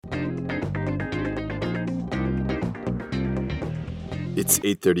It's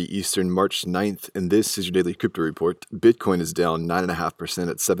 8:30 Eastern, March 9th, and this is your daily crypto report. Bitcoin is down 9.5%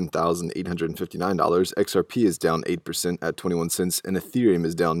 at $7,859. XRP is down 8% at 21 cents, and Ethereum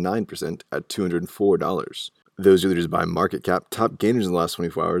is down 9% at $204. Those are leaders by market cap. Top gainers in the last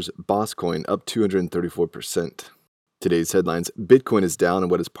 24 hours, Bosscoin up 234%. Today's headlines: Bitcoin is down in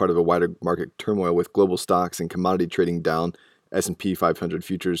what is part of a wider market turmoil with global stocks and commodity trading down. S&P 500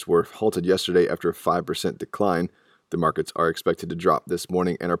 futures were halted yesterday after a 5% decline. The markets are expected to drop this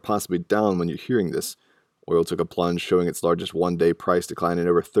morning and are possibly down when you're hearing this. Oil took a plunge, showing its largest one-day price decline in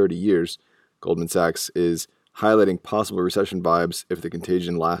over 30 years. Goldman Sachs is highlighting possible recession vibes if the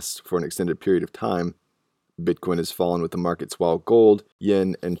contagion lasts for an extended period of time. Bitcoin has fallen with the markets while gold,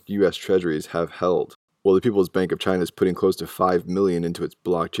 yen, and U.S. treasuries have held. While the People's Bank of China is putting close to $5 million into its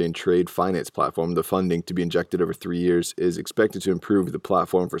blockchain trade finance platform, the funding, to be injected over 3 years, is expected to improve the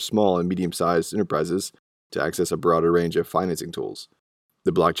platform for small and medium-sized enterprises to access a broader range of financing tools.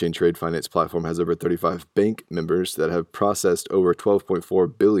 The blockchain trade finance platform has over 35 bank members that have processed over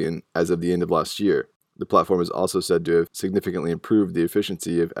 $12.4 billion as of the end of last year. The platform is also said to have significantly improved the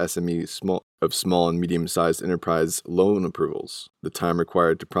efficiency of small and medium-sized enterprise loan approvals. The time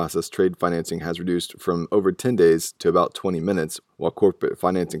required to process trade financing has reduced from over 10 days to about 20 minutes, while corporate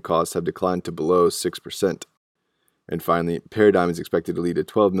financing costs have declined to below 6%. And finally, Paradigm is expected to lead a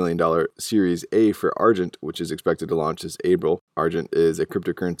 $12 million Series A for Argent, which is expected to launch this April. Argent is a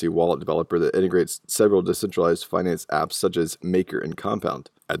cryptocurrency wallet developer that integrates several decentralized finance apps such as Maker and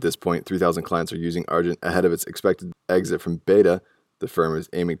Compound. At this point, 3,000 clients are using Argent ahead of its expected exit from beta. The firm is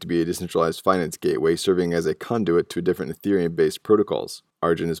aiming to be a decentralized finance gateway, serving as a conduit to different Ethereum-based protocols.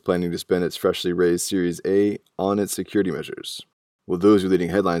 Argent is planning to spend its freshly raised Series A on its security measures. Well, those are leading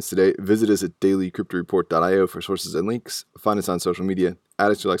headlines today. Visit us at dailycryptoreport.io for sources and links. Find us on social media,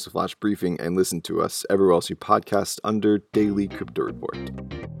 add us to Alexa Flash Briefing, and listen to us everywhere else you podcast under Daily Crypto Report.